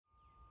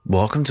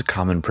Welcome to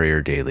Common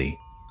Prayer Daily,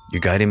 your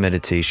guided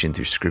meditation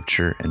through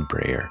scripture and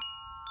prayer.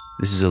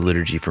 This is a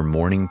liturgy for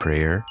morning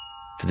prayer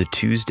for the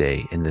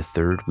Tuesday in the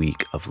third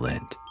week of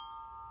Lent.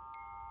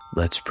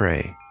 Let's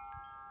pray.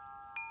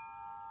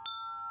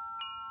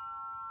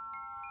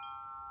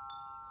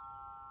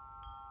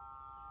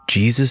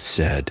 Jesus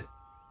said,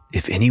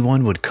 "If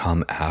anyone would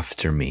come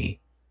after me,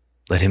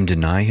 let him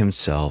deny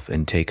himself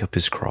and take up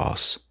his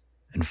cross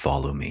and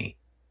follow me."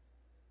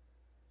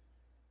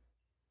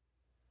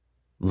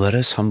 Let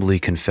us humbly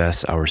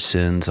confess our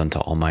sins unto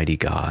Almighty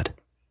God.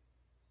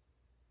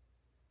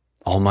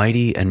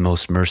 Almighty and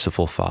most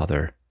merciful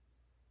Father,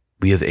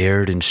 we have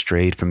erred and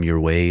strayed from your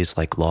ways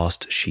like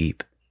lost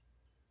sheep.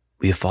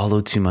 We have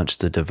followed too much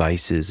the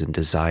devices and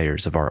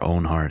desires of our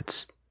own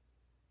hearts.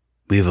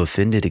 We have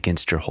offended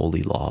against your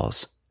holy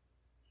laws.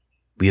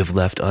 We have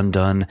left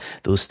undone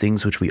those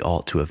things which we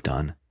ought to have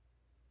done,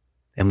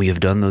 and we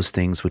have done those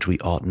things which we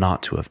ought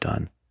not to have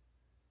done.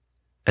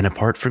 And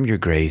apart from your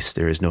grace,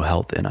 there is no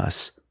health in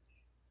us.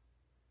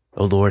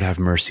 O Lord, have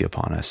mercy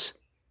upon us.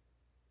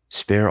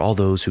 Spare all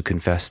those who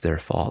confess their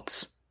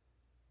faults.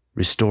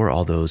 Restore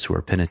all those who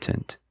are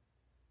penitent,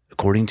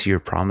 according to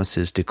your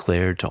promises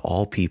declared to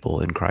all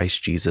people in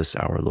Christ Jesus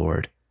our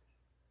Lord.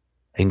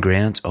 And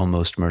grant, O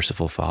most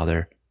merciful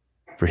Father,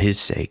 for his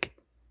sake,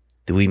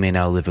 that we may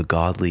now live a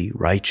godly,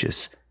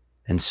 righteous,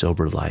 and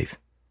sober life,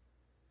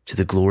 to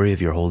the glory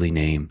of your holy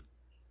name.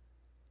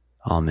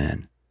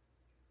 Amen.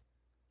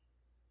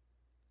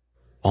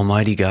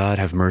 Almighty God,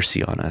 have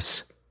mercy on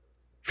us.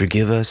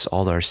 Forgive us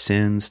all our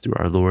sins through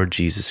our Lord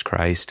Jesus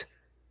Christ.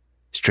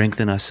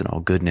 Strengthen us in all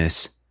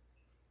goodness,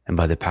 and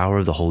by the power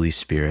of the Holy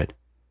Spirit,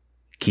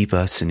 keep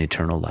us in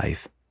eternal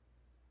life.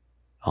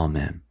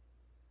 Amen.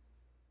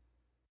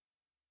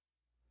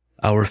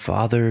 Our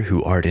Father,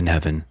 who art in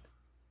heaven,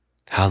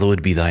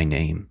 hallowed be thy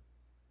name.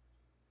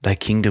 Thy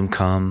kingdom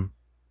come,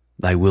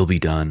 thy will be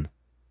done,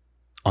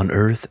 on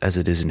earth as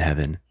it is in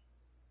heaven.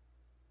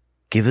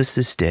 Give us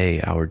this day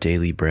our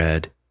daily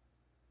bread,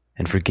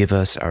 and forgive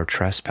us our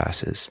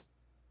trespasses,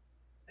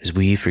 as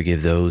we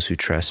forgive those who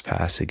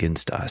trespass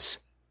against us.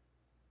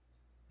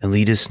 And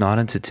lead us not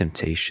into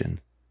temptation,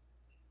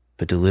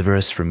 but deliver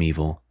us from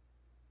evil.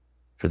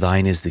 For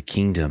thine is the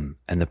kingdom,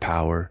 and the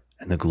power,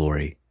 and the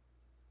glory,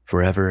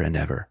 forever and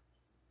ever.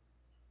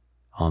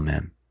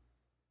 Amen.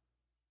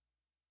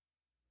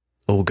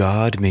 O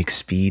God, make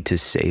speed to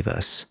save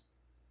us.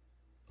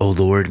 O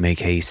Lord,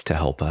 make haste to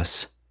help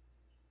us.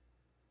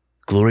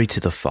 Glory to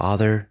the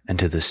Father, and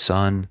to the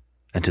Son,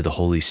 and to the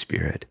Holy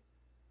Spirit,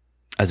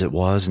 as it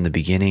was in the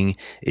beginning,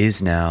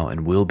 is now,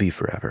 and will be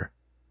forever.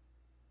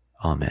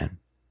 Amen.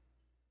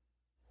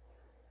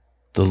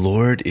 The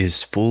Lord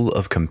is full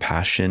of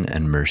compassion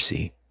and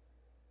mercy.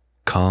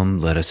 Come,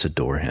 let us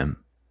adore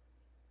him.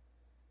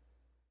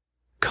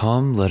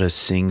 Come, let us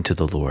sing to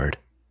the Lord.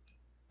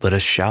 Let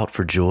us shout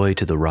for joy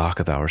to the rock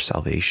of our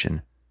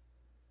salvation.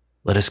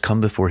 Let us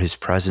come before his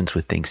presence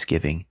with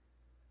thanksgiving,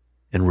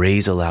 and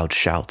raise a loud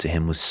shout to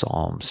him with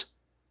psalms.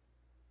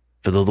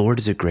 For the Lord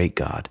is a great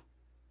God,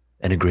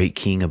 and a great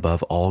King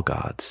above all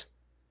gods.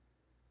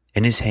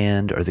 In his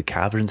hand are the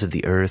caverns of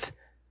the earth,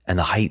 and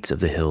the heights of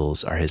the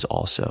hills are his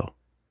also.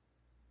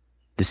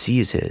 The sea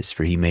is his,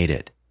 for he made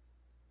it,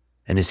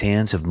 and his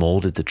hands have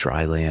molded the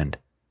dry land.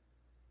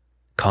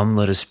 Come,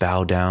 let us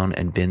bow down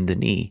and bend the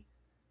knee,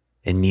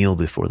 and kneel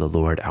before the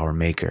Lord our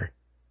Maker.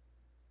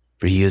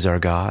 For he is our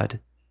God,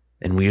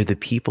 and we are the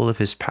people of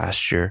his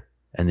pasture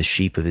and the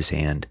sheep of his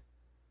hand.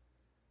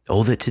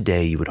 Oh, that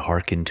today you would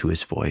hearken to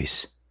his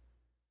voice.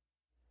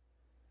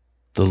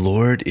 The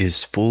Lord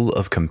is full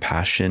of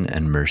compassion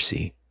and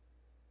mercy.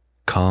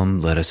 Come,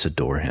 let us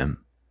adore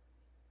him.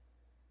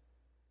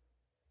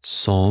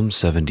 Psalm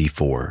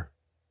 74.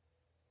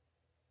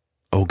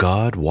 O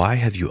God, why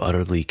have you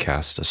utterly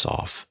cast us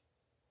off?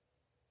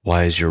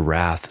 Why is your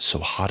wrath so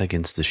hot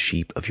against the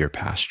sheep of your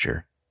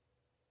pasture?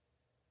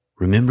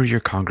 Remember your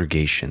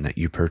congregation that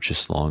you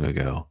purchased long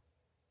ago,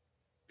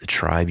 the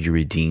tribe you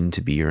redeemed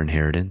to be your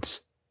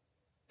inheritance,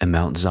 and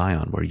Mount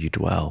Zion where you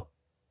dwell.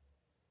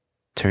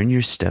 Turn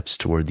your steps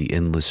toward the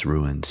endless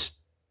ruins.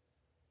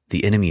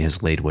 The enemy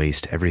has laid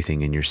waste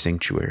everything in your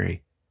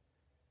sanctuary.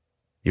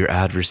 Your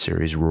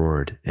adversaries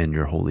roared in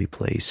your holy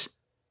place.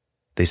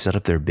 They set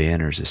up their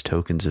banners as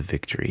tokens of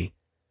victory.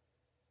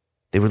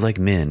 They were like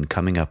men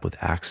coming up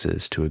with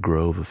axes to a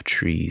grove of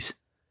trees.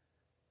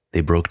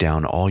 They broke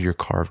down all your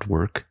carved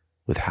work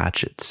with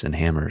hatchets and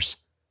hammers.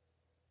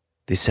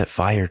 They set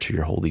fire to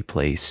your holy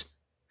place.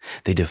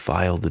 They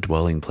defiled the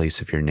dwelling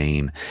place of your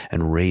name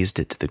and razed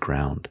it to the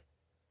ground.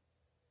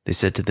 They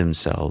said to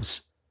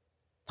themselves,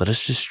 "Let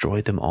us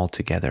destroy them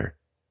altogether."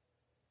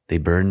 They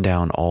burned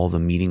down all the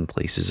meeting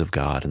places of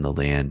God in the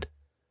land.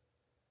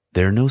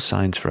 There are no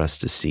signs for us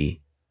to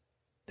see.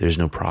 There is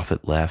no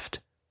prophet left.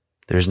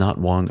 There is not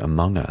one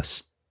among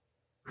us.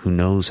 Who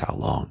knows how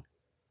long?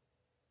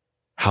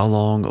 How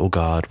long, O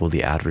God, will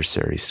the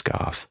adversary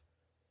scoff?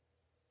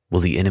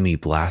 Will the enemy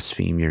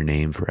blaspheme your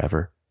name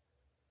forever?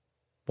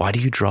 Why do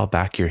you draw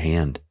back your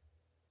hand?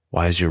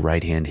 Why is your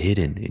right hand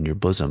hidden in your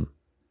bosom?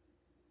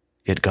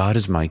 Yet God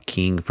is my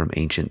king from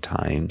ancient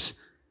times,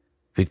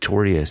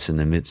 victorious in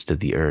the midst of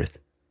the earth.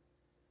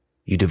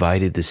 You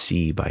divided the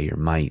sea by your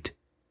might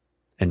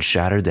and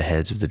shattered the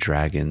heads of the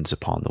dragons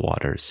upon the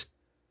waters.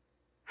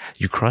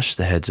 You crushed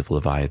the heads of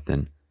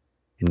Leviathan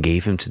and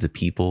gave him to the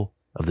people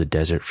of the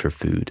desert for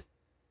food.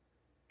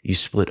 You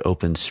split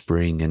open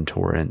spring and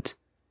torrent.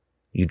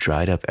 You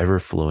dried up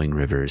ever-flowing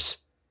rivers.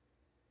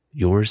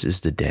 Yours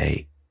is the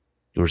day,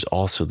 yours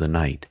also the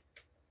night.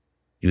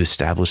 You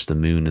established the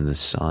moon and the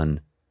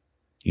sun.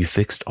 You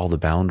fixed all the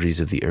boundaries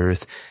of the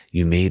earth.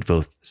 You made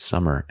both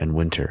summer and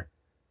winter.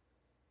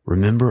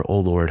 Remember, O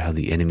Lord, how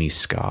the enemy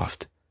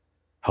scoffed,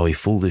 how a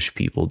foolish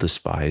people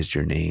despised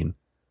your name.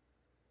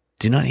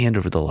 Do not hand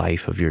over the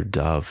life of your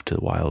dove to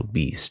the wild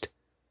beast.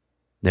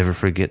 Never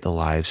forget the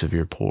lives of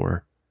your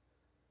poor.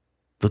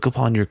 Look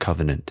upon your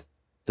covenant.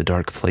 The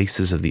dark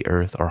places of the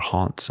earth are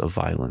haunts of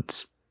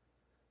violence.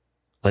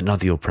 Let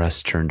not the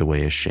oppressed turn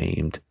away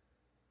ashamed.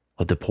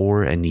 Let the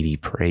poor and needy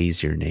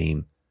praise your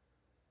name.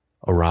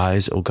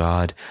 Arise, O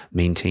God,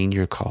 maintain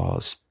your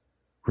cause.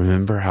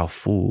 Remember how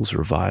fools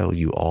revile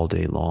you all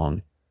day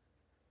long.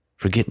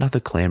 Forget not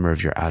the clamor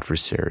of your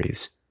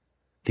adversaries,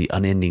 the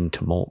unending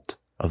tumult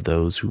of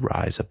those who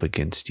rise up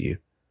against you.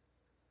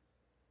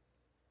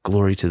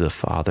 Glory to the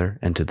Father,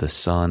 and to the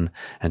Son,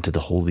 and to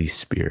the Holy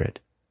Spirit,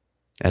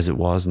 as it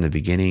was in the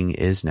beginning,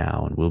 is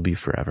now, and will be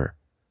forever.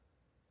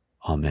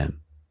 Amen.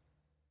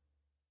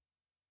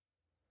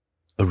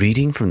 A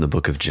reading from the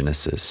book of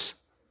Genesis,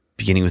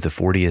 beginning with the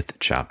 40th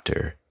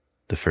chapter,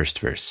 the first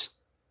verse.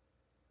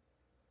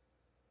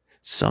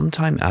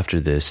 Sometime after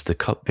this, the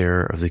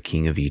cupbearer of the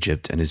king of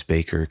Egypt and his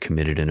baker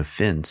committed an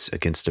offense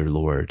against their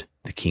lord,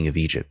 the king of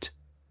Egypt.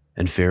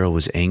 And Pharaoh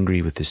was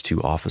angry with his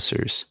two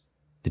officers,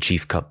 the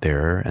chief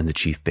cupbearer and the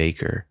chief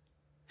baker.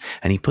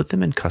 And he put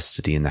them in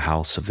custody in the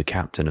house of the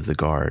captain of the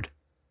guard,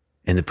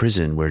 in the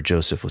prison where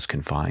Joseph was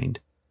confined.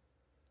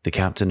 The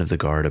captain of the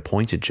guard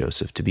appointed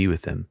Joseph to be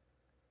with them,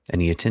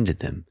 and he attended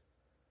them.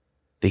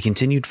 They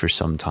continued for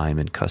some time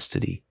in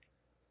custody.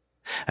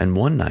 And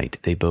one night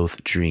they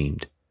both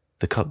dreamed,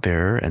 the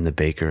cupbearer and the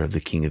baker of the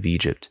king of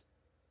Egypt,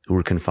 who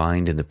were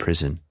confined in the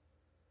prison,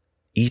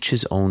 each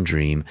his own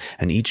dream,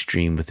 and each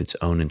dream with its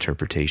own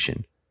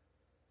interpretation.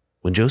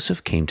 When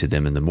Joseph came to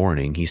them in the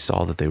morning, he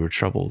saw that they were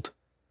troubled.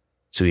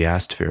 So he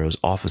asked Pharaoh's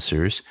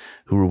officers,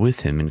 who were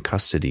with him in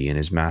custody in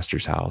his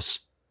master's house,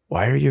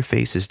 "Why are your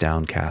faces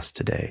downcast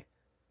today?"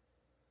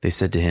 They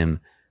said to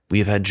him, "We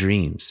have had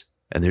dreams,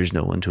 and there is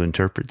no one to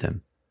interpret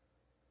them."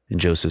 And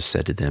Joseph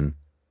said to them,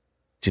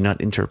 "Do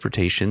not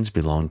interpretations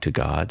belong to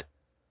God?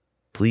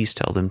 Please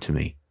tell them to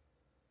me."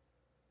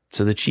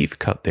 So the chief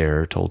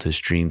cupbearer told his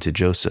dream to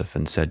Joseph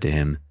and said to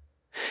him,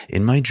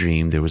 "In my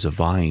dream there was a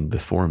vine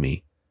before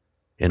me,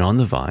 and on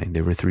the vine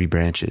there were 3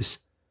 branches.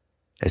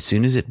 As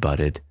soon as it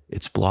budded,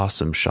 its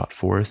blossoms shot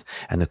forth,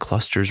 and the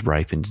clusters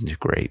ripened into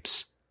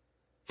grapes.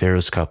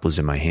 Pharaoh's cup was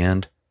in my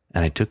hand,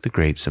 and I took the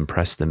grapes and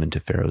pressed them into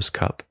Pharaoh's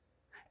cup,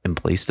 and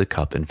placed the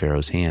cup in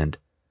Pharaoh's hand."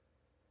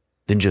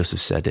 Then Joseph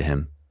said to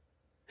him,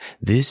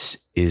 "This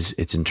is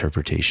its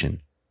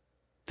interpretation.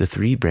 The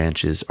 3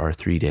 branches are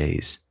 3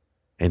 days.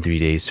 In 3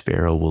 days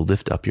Pharaoh will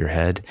lift up your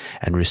head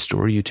and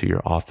restore you to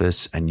your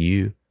office, and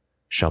you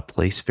shall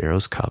place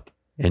Pharaoh's cup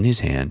in his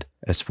hand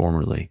as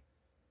formerly,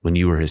 when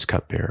you were his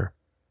cupbearer.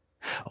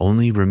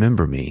 Only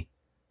remember me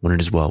when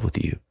it is well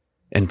with you,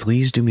 and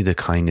please do me the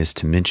kindness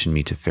to mention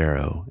me to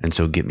Pharaoh, and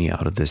so get me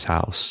out of this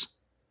house.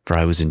 For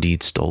I was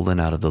indeed stolen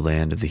out of the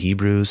land of the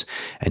Hebrews,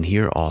 and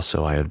here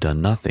also I have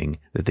done nothing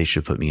that they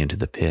should put me into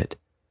the pit."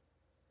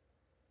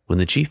 When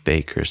the chief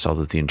baker saw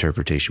that the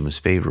interpretation was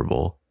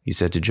favorable, he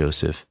said to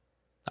Joseph,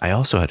 "I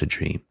also had a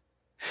dream.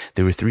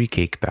 There were 3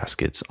 cake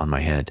baskets on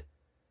my head,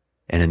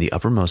 and in the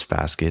uppermost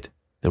basket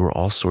there were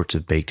all sorts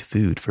of baked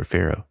food for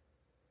Pharaoh.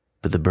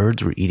 But the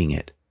birds were eating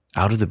it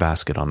out of the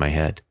basket on my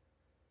head."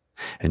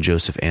 And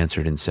Joseph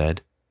answered and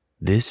said,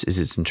 "This is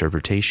its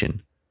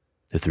interpretation.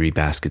 The 3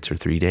 baskets are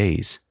 3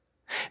 days.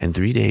 In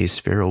 3 days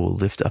Pharaoh will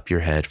lift up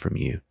your head from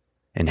you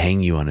and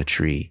hang you on a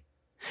tree,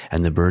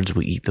 and the birds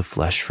will eat the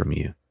flesh from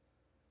you.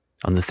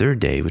 On the 3rd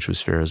day, which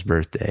was Pharaoh's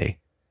birthday,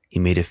 he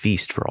made a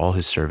feast for all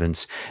his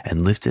servants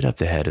and lifted up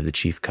the head of the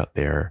chief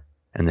cupbearer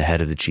and the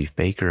head of the chief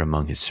baker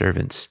among his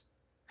servants.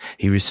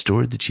 He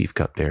restored the chief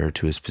cupbearer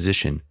to his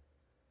position,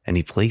 and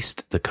he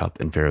placed the cup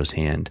in Pharaoh's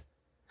hand.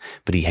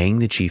 But he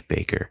hanged the chief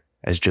baker,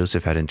 as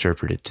Joseph had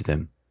interpreted to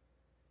them.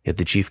 Yet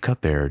the chief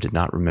cupbearer did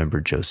not remember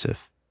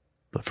Joseph,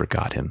 but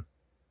forgot him."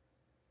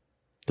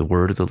 The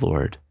word of the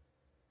Lord.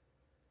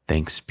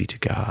 Thanks be to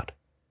God.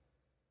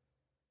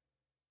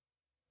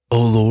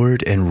 O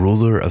Lord and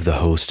ruler of the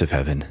host of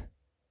heaven,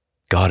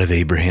 God of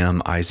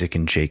Abraham, Isaac,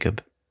 and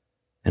Jacob,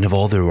 and of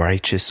all their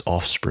righteous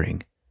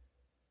offspring,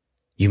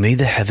 you made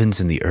the heavens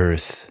and the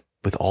earth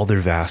with all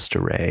their vast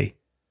array.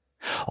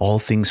 All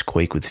things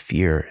quake with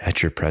fear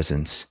at your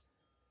presence.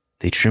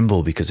 They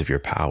tremble because of your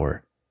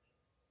power.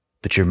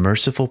 But your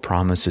merciful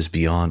promise is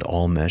beyond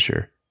all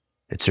measure.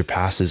 It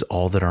surpasses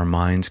all that our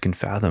minds can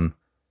fathom.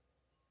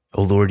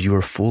 O Lord, you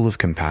are full of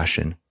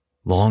compassion,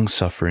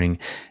 long-suffering,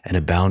 and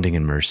abounding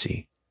in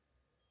mercy.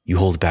 You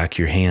hold back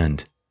your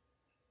hand.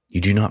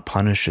 You do not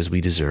punish as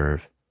we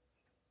deserve.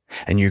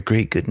 And your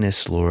great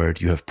goodness,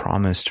 Lord, you have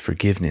promised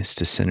forgiveness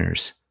to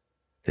sinners,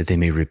 that they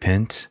may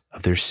repent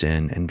of their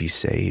sin and be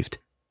saved.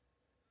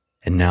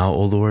 And now,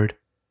 O Lord,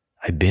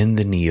 I bend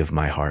the knee of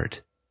my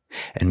heart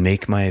and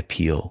make my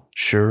appeal,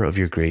 sure of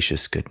your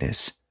gracious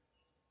goodness.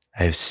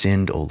 I have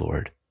sinned, O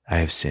Lord, I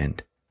have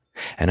sinned,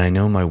 and I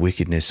know my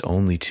wickedness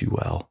only too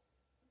well.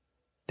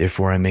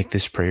 Therefore I make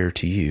this prayer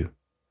to you.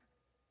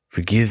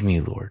 Forgive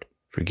me, Lord,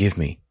 forgive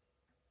me.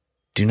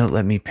 Do not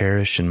let me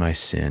perish in my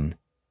sin,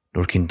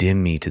 nor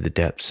condemn me to the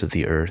depths of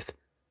the earth.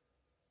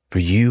 For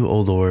you, O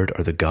Lord,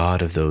 are the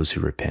God of those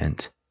who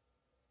repent,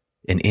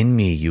 and in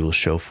me you will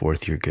show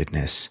forth your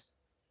goodness.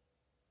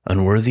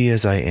 Unworthy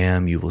as I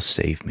am, you will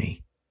save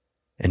me,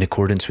 in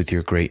accordance with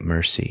your great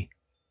mercy,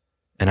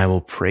 and I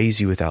will praise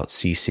you without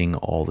ceasing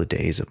all the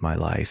days of my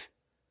life.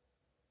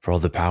 For all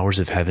the powers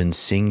of heaven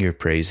sing your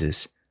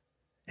praises,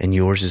 and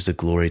yours is the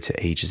glory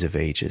to ages of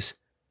ages.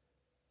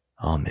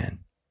 Amen.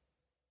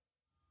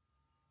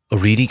 A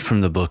reading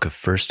from the book of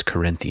 1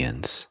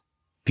 Corinthians,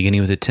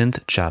 beginning with the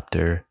 10th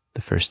chapter,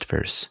 the first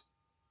verse.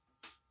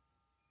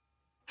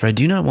 For I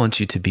do not want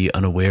you to be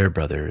unaware,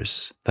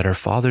 brothers, that our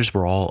fathers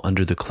were all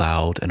under the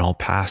cloud and all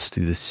passed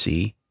through the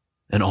sea,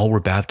 and all were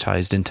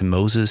baptized into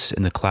Moses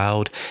in the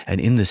cloud and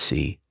in the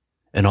sea,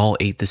 and all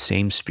ate the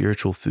same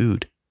spiritual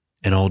food,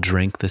 and all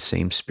drank the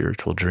same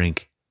spiritual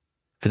drink.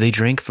 For they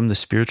drank from the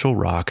spiritual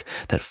rock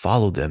that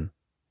followed them,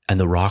 and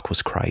the rock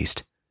was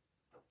Christ.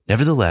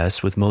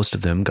 Nevertheless, with most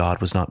of them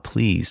God was not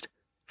pleased,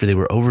 for they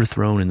were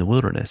overthrown in the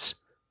wilderness.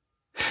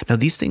 Now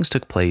these things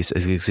took place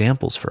as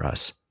examples for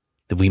us,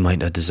 that we might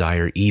not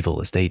desire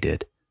evil as they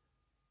did.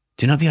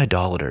 Do not be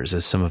idolaters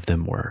as some of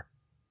them were.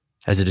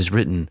 As it is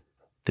written,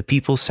 the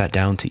people sat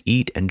down to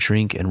eat and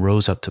drink and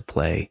rose up to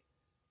play.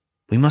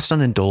 We must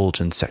not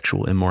indulge in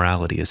sexual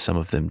immorality as some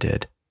of them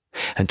did,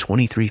 and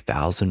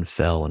 23,000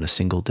 fell in a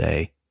single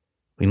day.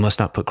 We must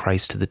not put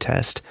Christ to the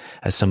test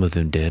as some of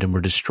them did and were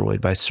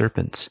destroyed by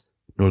serpents,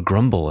 nor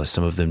grumble as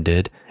some of them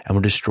did and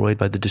were destroyed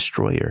by the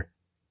destroyer.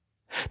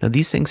 Now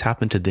these things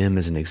happened to them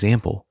as an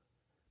example,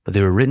 but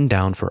they were written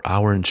down for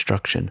our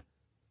instruction,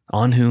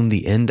 on whom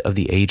the end of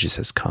the ages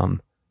has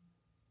come.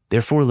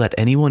 Therefore let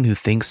anyone who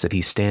thinks that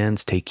he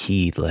stands take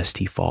heed lest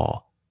he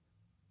fall.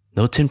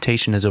 No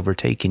temptation has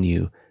overtaken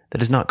you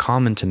that is not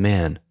common to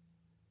man.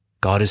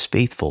 God is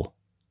faithful,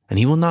 and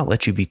he will not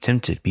let you be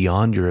tempted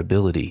beyond your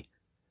ability.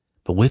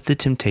 But with the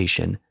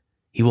temptation,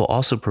 he will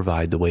also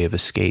provide the way of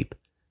escape,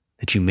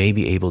 that you may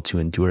be able to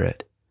endure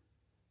it.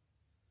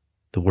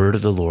 The word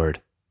of the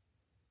Lord.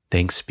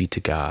 Thanks be to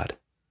God.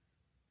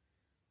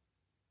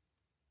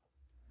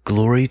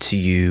 Glory to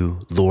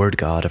you, Lord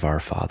God of our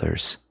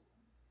fathers.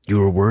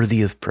 You are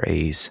worthy of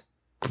praise.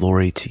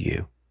 Glory to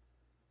you.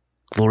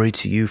 Glory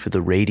to you for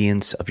the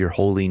radiance of your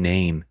holy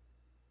name.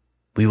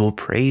 We will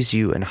praise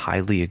you and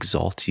highly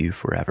exalt you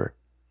forever.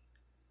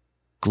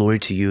 Glory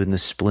to you in the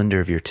splendor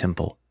of your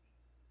temple.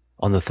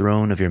 On the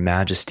throne of your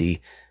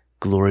majesty,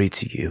 glory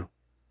to you.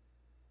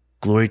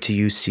 Glory to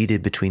you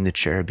seated between the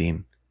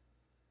cherubim.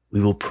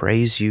 We will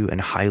praise you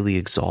and highly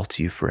exalt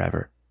you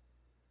forever.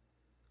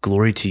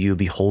 Glory to you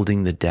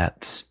beholding the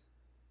depths.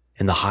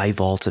 In the high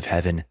vault of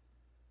heaven,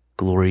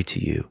 glory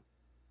to you.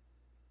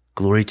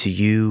 Glory to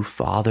you,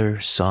 Father,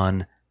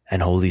 Son,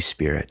 and Holy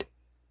Spirit.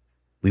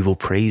 We will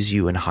praise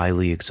you and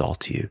highly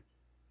exalt you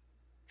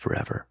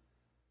forever.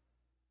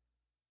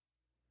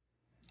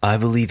 I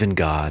believe in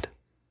God,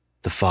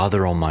 the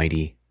Father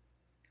Almighty,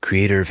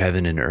 creator of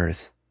heaven and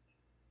earth.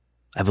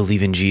 I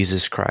believe in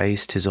Jesus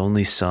Christ, his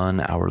only Son,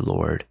 our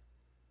Lord.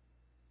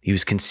 He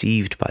was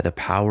conceived by the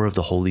power of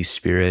the Holy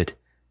Spirit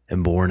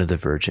and born of the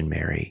Virgin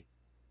Mary.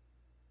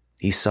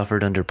 He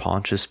suffered under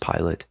Pontius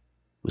Pilate,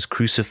 was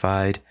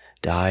crucified,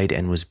 died,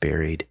 and was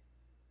buried.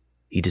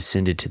 He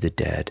descended to the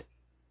dead.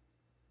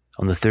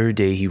 On the third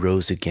day he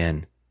rose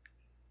again.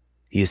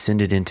 He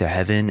ascended into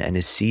heaven and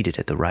is seated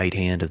at the right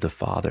hand of the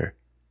Father.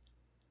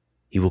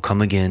 He will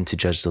come again to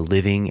judge the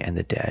living and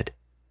the dead.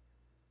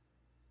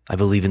 I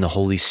believe in the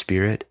Holy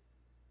Spirit,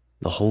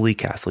 the Holy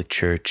Catholic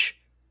Church,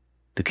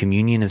 the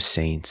communion of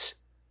saints,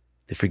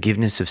 the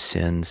forgiveness of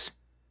sins,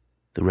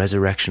 the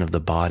resurrection of the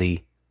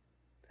body,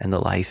 and the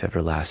life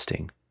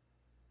everlasting.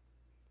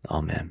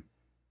 Amen.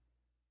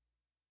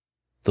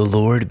 The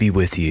Lord be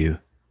with you,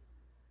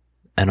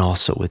 and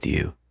also with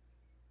you.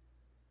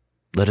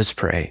 Let us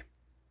pray.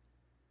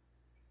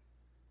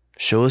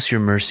 Show us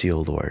your mercy,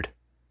 O Lord,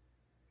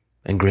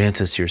 and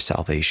grant us your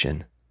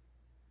salvation.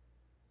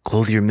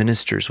 Clothe your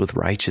ministers with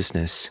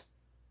righteousness.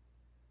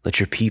 Let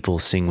your people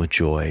sing with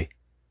joy.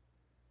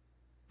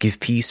 Give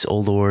peace, O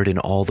Lord, in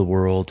all the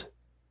world,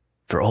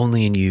 for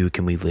only in you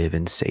can we live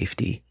in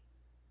safety.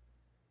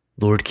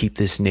 Lord, keep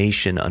this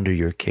nation under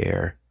your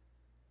care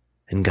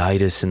and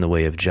guide us in the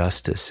way of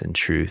justice and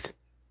truth.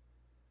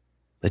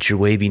 Let your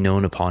way be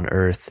known upon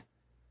earth,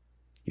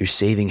 your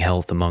saving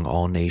health among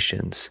all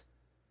nations.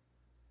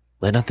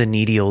 Let not the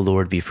needy, O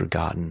Lord, be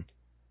forgotten,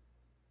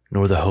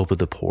 nor the hope of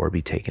the poor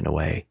be taken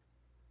away.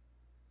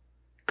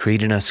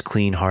 Create in us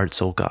clean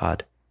hearts, O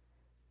God,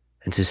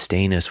 and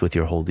sustain us with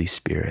your Holy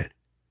Spirit.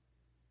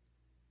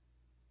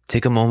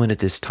 Take a moment at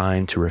this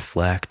time to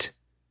reflect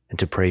and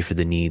to pray for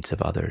the needs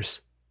of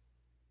others.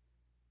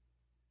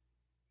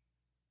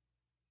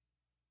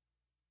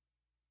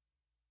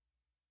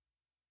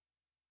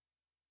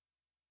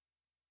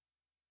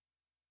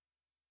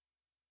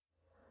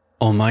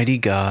 Almighty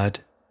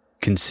God,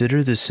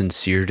 consider the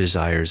sincere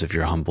desires of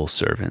your humble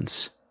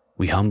servants,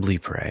 we humbly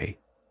pray,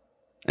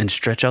 and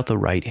stretch out the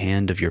right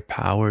hand of your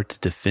power to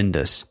defend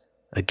us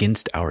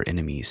against our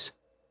enemies.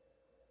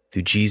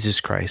 Through Jesus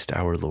Christ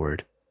our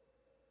Lord.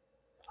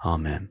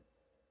 Amen.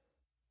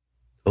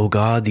 O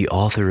God, the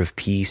author of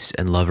peace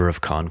and lover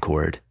of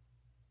concord,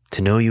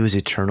 to know you is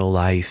eternal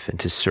life and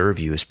to serve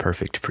you is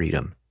perfect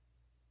freedom.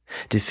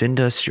 Defend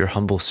us, your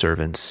humble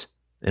servants,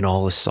 in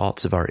all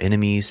assaults of our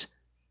enemies,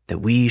 that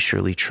we,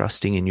 surely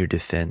trusting in your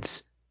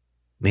defense,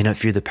 may not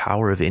fear the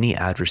power of any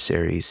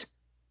adversaries,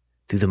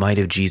 through the might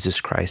of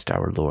Jesus Christ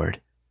our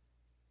Lord.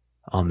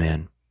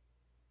 Amen.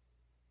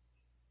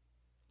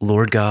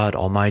 Lord God,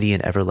 almighty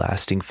and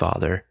everlasting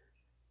Father,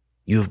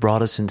 you have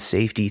brought us in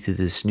safety through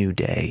this new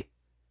day.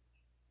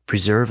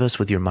 Preserve us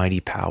with your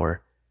mighty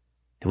power,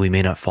 that we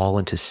may not fall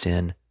into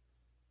sin,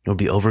 nor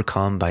be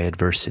overcome by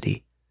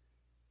adversity,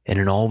 and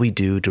in all we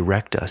do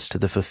direct us to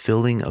the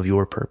fulfilling of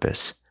your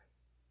purpose.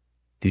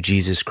 Through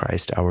Jesus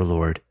Christ our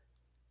Lord.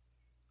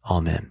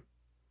 Amen.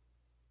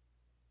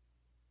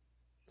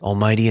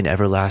 Almighty and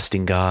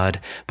everlasting God,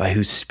 by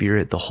whose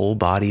Spirit the whole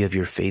body of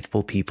your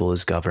faithful people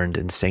is governed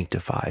and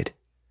sanctified,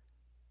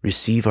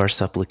 receive our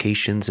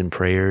supplications and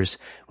prayers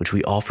which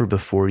we offer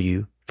before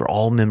you for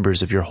all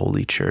members of your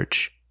holy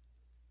church,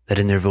 that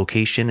in their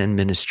vocation and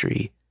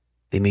ministry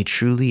they may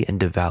truly and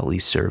devoutly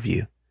serve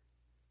you.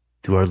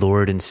 Through our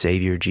Lord and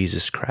Savior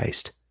Jesus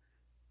Christ.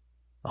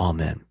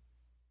 Amen.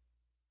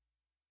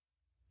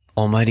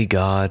 Almighty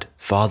God,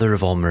 Father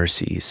of all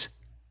mercies,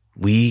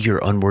 we, your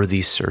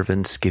unworthy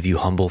servants, give you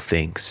humble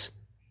thanks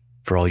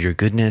for all your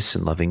goodness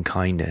and loving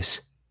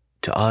kindness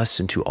to us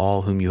and to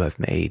all whom you have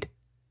made.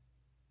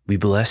 We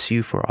bless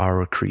you for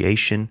our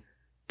creation,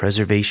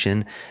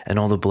 preservation, and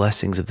all the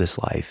blessings of this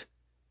life,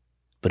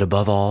 but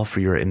above all for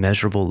your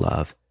immeasurable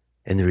love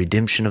and the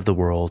redemption of the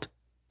world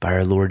by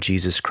our Lord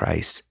Jesus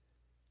Christ,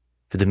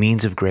 for the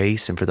means of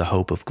grace and for the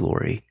hope of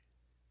glory.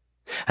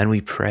 And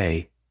we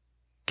pray,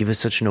 give us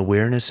such an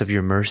awareness of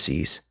your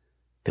mercies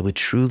that with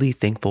truly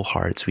thankful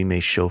hearts we may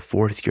show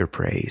forth your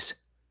praise,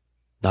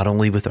 not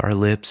only with our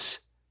lips,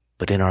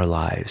 but in our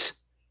lives,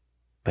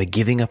 by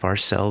giving up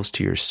ourselves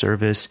to your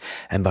service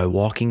and by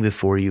walking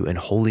before you in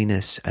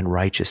holiness and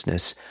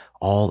righteousness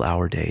all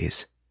our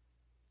days.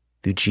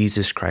 Through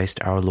Jesus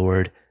Christ our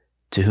Lord,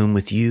 to whom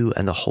with you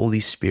and the Holy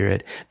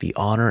Spirit be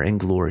honor and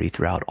glory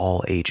throughout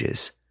all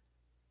ages.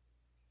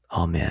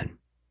 Amen.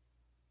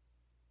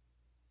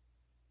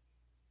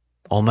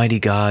 Almighty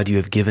God, you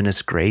have given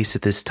us grace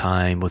at this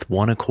time with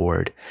one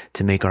accord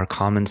to make our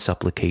common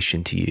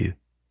supplication to you.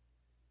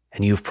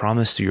 And you have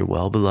promised through your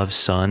well-beloved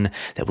Son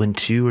that when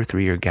 2 or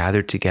 3 are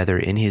gathered together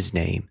in his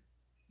name,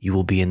 you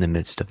will be in the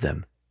midst of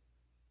them.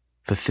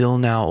 Fulfill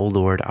now, O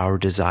Lord, our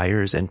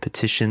desires and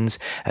petitions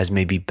as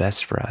may be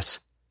best for us,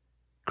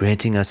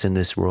 granting us in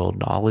this world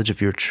knowledge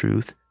of your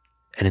truth,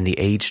 and in the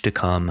age to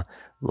come,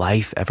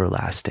 life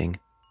everlasting.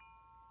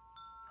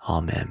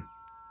 Amen.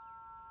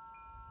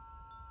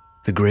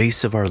 The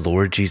grace of our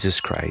Lord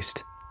Jesus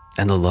Christ,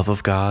 and the love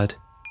of God,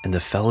 and the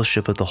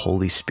fellowship of the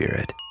Holy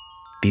Spirit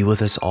be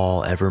with us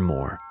all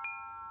evermore.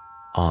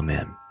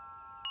 Amen.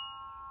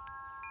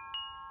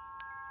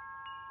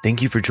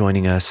 Thank you for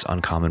joining us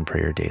on Common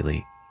Prayer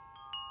Daily.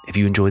 If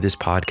you enjoy this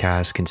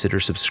podcast, consider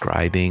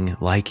subscribing,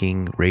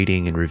 liking,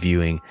 rating, and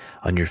reviewing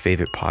on your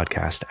favorite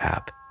podcast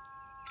app.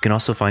 You can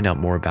also find out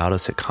more about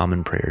us at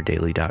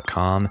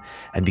commonprayerdaily.com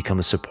and become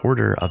a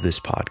supporter of this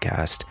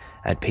podcast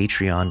at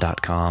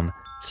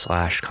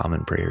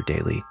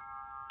patreon.com/commonprayerdaily.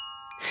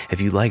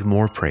 If you'd like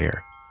more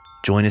prayer,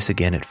 join us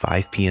again at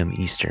 5 p.m.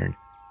 Eastern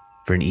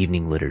for an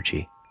evening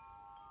liturgy.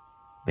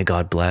 May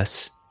God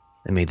bless,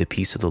 and may the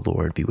peace of the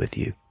Lord be with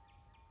you.